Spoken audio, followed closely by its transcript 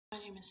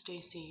name is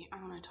Stacy.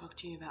 I want to talk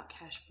to you about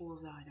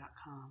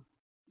cashbullseye.com.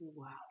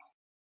 Wow,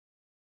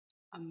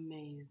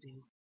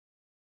 amazing.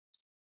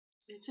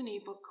 It's an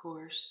ebook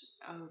course.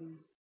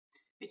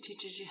 It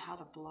teaches you how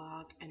to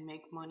blog and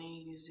make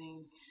money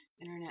using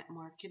internet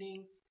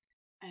marketing.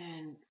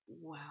 And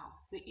wow,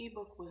 the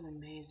ebook was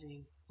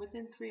amazing.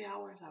 Within 3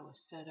 hours, I was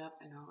set up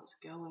and I was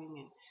going,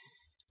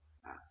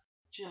 and uh,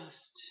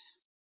 just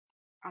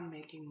I'm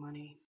making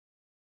money.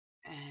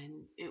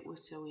 And it was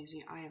so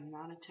easy. I am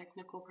not a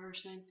technical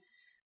person,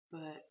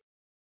 but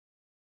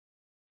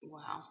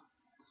wow.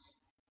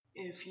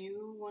 If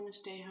you want to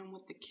stay home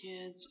with the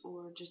kids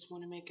or just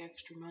want to make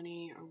extra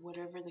money or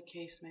whatever the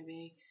case may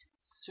be,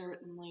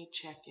 certainly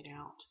check it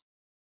out.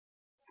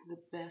 The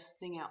best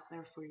thing out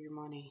there for your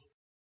money.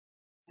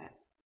 Uh,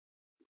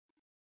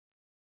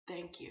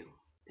 Thank you.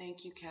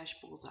 Thank you, Cash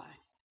Bullseye.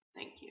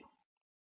 Thank you.